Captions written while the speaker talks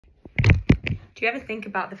Do you ever think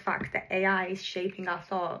about the fact that AI is shaping our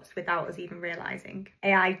thoughts without us even realizing?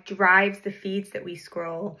 AI drives the feeds that we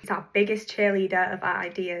scroll. It's our biggest cheerleader of our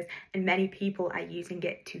ideas, and many people are using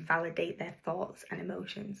it to validate their thoughts and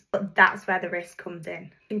emotions. But that's where the risk comes in.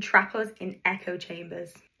 It can trap us in echo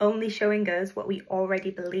chambers, only showing us what we already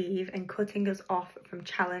believe and cutting us off from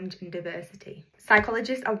challenge and diversity.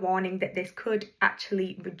 Psychologists are warning that this could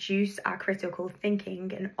actually reduce our critical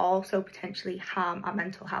thinking and also potentially harm our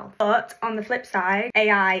mental health. But on the flip side,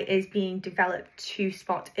 AI is being developed to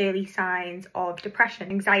spot early signs of depression,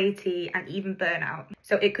 anxiety, and even burnout.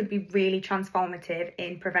 So it could be really transformative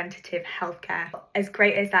in preventative healthcare. But as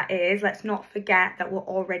great as that is, let's not forget that we're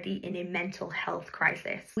already in a mental health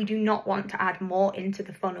crisis. We do not want to add more into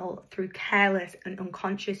the funnel through careless and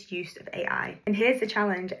unconscious use of AI. And here's the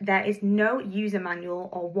challenge: there is no user manual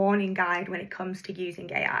or warning guide when it comes to using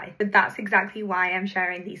AI. But that's exactly why I'm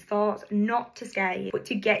sharing these thoughts, not to scare you, but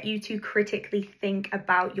to get you to critically think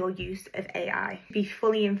about your use of AI. Be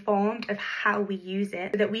fully informed of how we use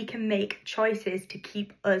it so that we can make choices to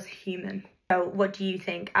keep us human. So what do you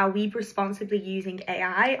think? Are we responsibly using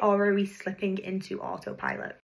AI, or are we slipping into autopilot?